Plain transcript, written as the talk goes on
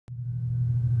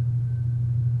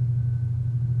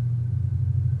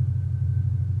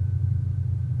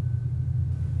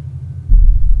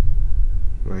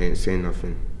ain't saying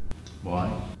nothing.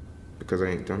 Why? Because I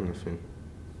ain't done nothing.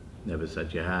 Never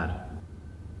said you had. I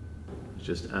was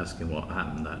just asking what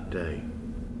happened that day.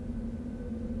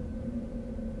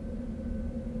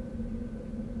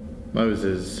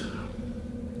 Moses,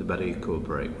 the better you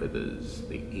cooperate with us,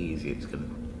 the easier it's going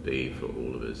to be for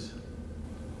all of us.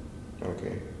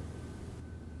 Okay.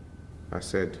 I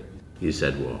said... You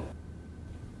said what?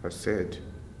 I said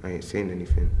I ain't saying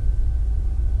anything.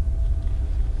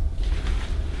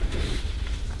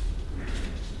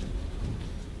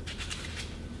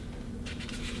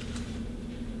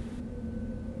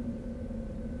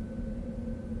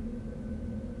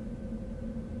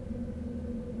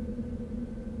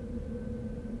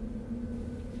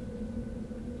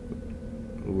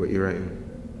 What you writing?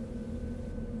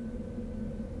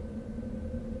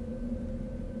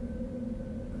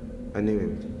 I knew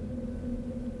him.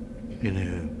 You knew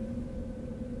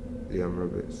him? Leon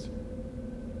Roberts.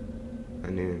 I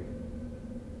knew him.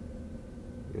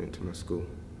 He went to my school.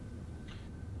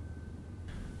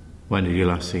 When did you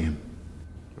last see him?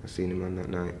 I seen him on that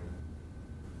night.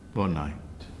 What night?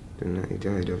 The night he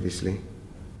died, obviously.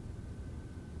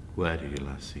 Where did you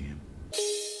last see him?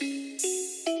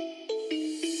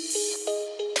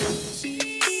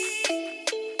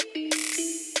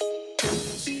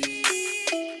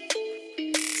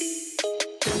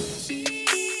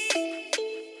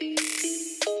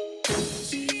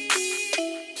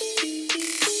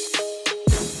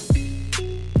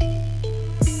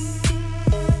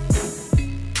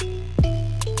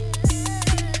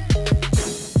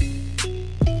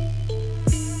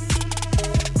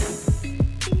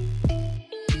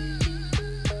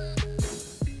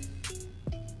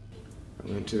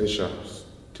 I went to the shops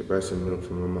to buy some milk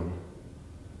for my mum.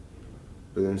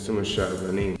 But then someone shouted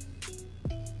my name.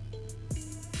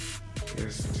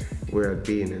 Asked where I'd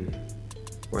been and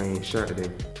why I ain't shouted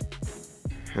him.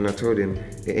 And I told him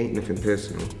it ain't nothing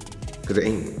personal, because it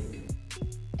ain't.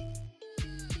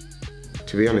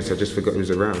 To be honest, I just forgot he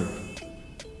was around,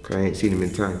 because I ain't seen him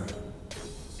in time.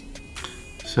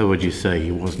 So would you say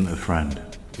he wasn't a friend?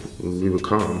 We were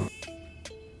calm,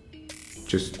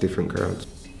 just different crowds.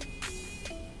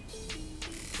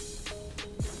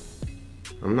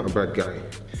 I'm not a bad guy.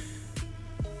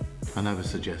 I never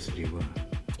suggested you were.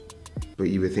 But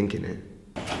you were thinking it.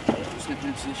 Slipping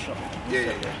into this shop.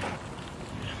 Yeah.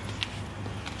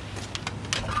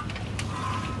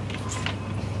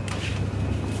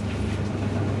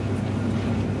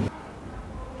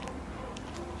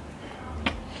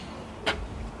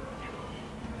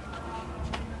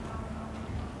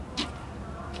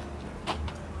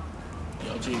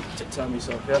 Yo, G, take time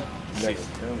yourself, yeah?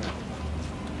 Never.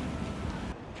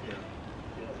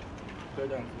 Go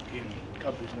down, give me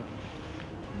coverage now.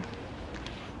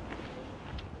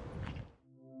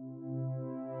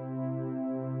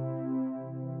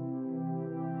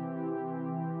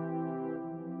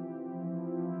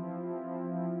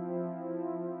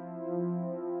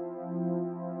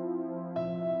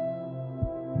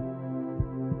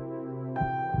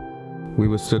 We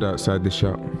were stood outside the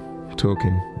shop,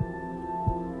 talking.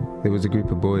 There was a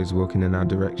group of boys walking in our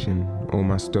direction, all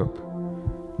masked up.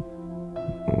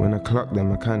 When I clocked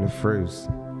them, I kind of froze.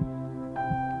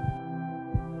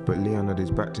 But Leon had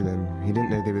his back to them. He didn't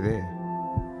know they were there.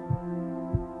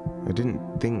 I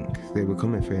didn't think they were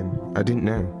coming for him. I didn't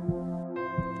know.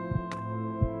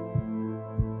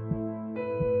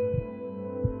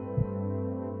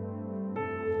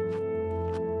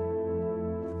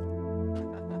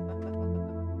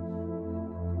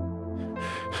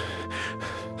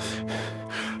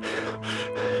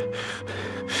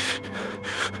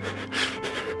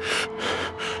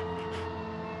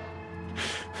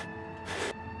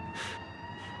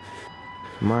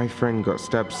 My friend got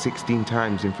stabbed 16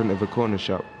 times in front of a corner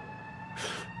shop.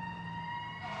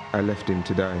 I left him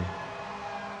to die.